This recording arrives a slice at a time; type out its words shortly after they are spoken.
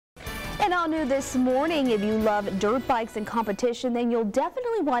And all new this morning, if you love dirt bikes and competition, then you'll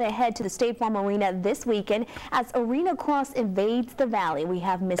definitely want to head to the State Farm Arena this weekend as Arena Cross invades the Valley. We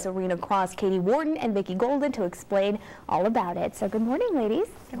have Miss Arena Cross Katie Wharton and Vicki Golden to explain all about it. So good morning, ladies.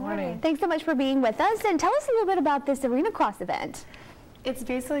 Good morning. Thanks so much for being with us, and tell us a little bit about this Arena Cross event. It's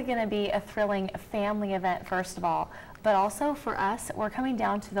basically going to be a thrilling family event, first of all, but also for us, we're coming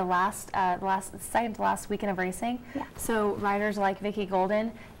down to the second to last weekend of racing. Yeah. So riders like Vicki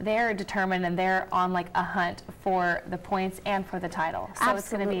Golden, they're determined and they're on like a hunt for the points and for the title. So Absolutely. It's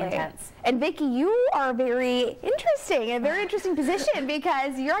going to be intense. And Vicki, you are very interesting, in a very interesting position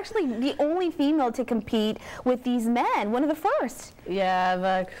because you're actually the only female to compete with these men, one of the first. Yeah, I've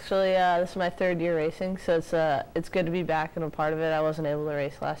actually, this is my third year racing, so it's good to be back and a part of it. I wasn't able to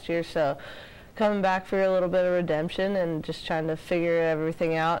race last year, so coming back for a little bit of redemption and just trying to figure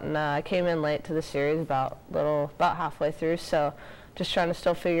everything out. And I came in late to the series, about halfway through, so just trying to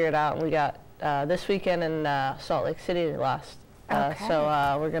still figure it out. And we got this weekend in Salt Lake City last,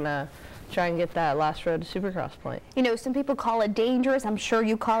 so we're gonna try and get that last road to Supercross point. You know, some people call it dangerous. I'm sure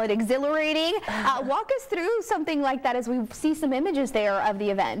you call it exhilarating. Walk us through something like that as we see some images there of the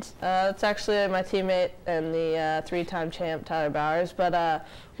event. It's actually my teammate and the three-time champ Tyler Bowers, but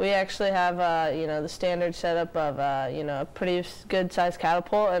we actually have you know, the standard setup of you know, a pretty good sized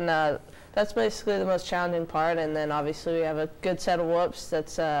catapult, and that's basically the most challenging part. And then obviously we have a good set of whoops.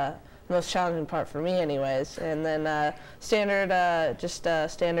 That's most challenging part for me anyways, and then standards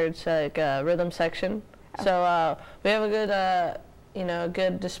like rhythm section. Okay. So we have a good you know,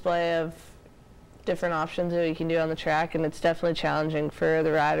 good display of different options that we can do on the track, and it's definitely challenging for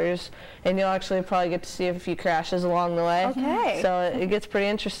the riders, and you'll actually probably get to see a few crashes along the way. Okay. So it gets pretty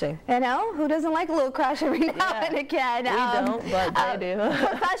interesting. You know, who doesn't like a little crash every now and again? We don't, but they do.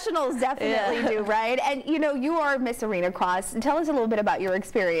 Professionals definitely do, right? And you know, you are Miss Arena Cross. Tell us a little bit about your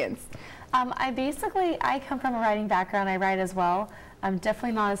experience. I come from a riding background. I ride as well. I'm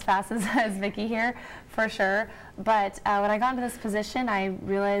definitely not as fast as Vicki here, for sure. But when I got into this position, I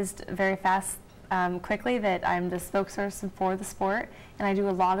realized very quickly that I'm the spokesperson for the sport, and I do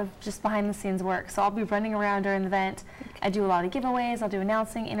a lot of just behind the scenes work. So I'll be running around during the event. Okay. I do a lot of giveaways, I'll do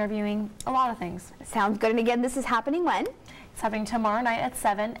announcing, interviewing, a lot of things. Sounds good. And again, this is happening when? It's happening tomorrow night at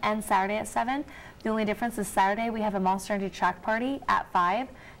 7 and Saturday at 7. The only difference is Saturday we have a Monster Energy track party at 5.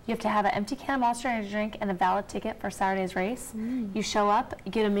 You have to have an empty can of Monster Energy drink and a valid ticket for Saturday's race. You show up,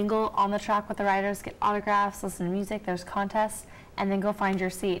 you get a mingle on the track with the riders, get autographs, listen to music, there's contests, and then go find your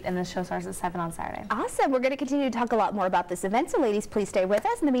seat, and the show starts at 7 on Saturday. Awesome. We're going to continue to talk a lot more about this event, so ladies, please stay with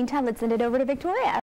us. In the meantime, let's send it over to Victoria.